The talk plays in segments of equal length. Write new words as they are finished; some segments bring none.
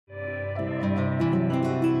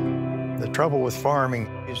trouble with farming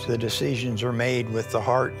is the decisions are made with the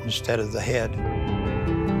heart instead of the head.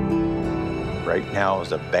 Right now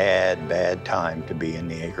is a bad, bad time to be in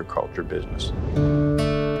the agriculture business.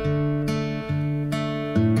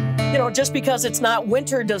 You know, just because it's not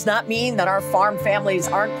winter does not mean that our farm families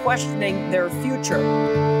aren't questioning their future.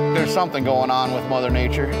 There's something going on with Mother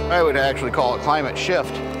Nature. I would actually call it climate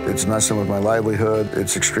shift. It's messing with my livelihood.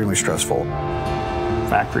 It's extremely stressful.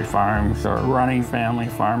 Factory farms are running family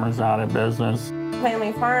farmers out of business.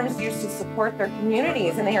 Family farms used to support their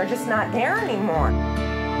communities, and they are just not there anymore.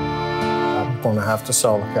 I'm going to have to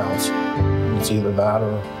sell the cows. It's either that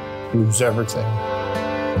or lose everything.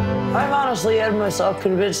 I've honestly had myself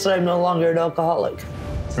convinced that I'm no longer an alcoholic.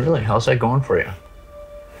 Really? How's that going for you?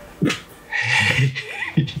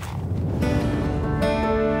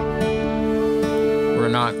 We're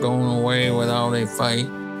not going away without a fight.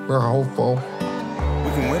 We're hopeful. We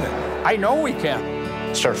can win it. I know we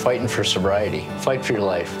can. Start fighting for sobriety. Fight for your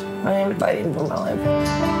life. I am fighting for my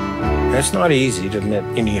life. It's not easy to admit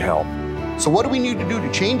you need help. So what do we need to do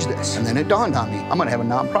to change this? And then it dawned on me, I'm going to have a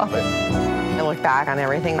nonprofit. I look back on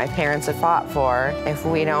everything my parents had fought for. If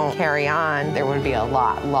we don't carry on, there would be a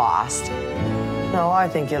lot lost. No, I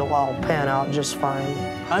think it'll all pan out just fine.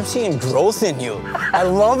 I'm seeing growth in you. I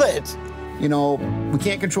love it. You know, we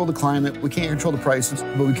can't control the climate, we can't control the prices,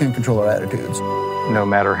 but we can control our attitudes. No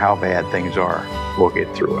matter how bad things are, we'll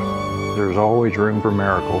get through it. There's always room for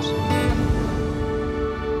miracles.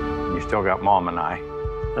 You still got Mom and I.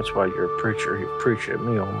 That's why you're a preacher. You preach at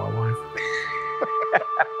me all my life.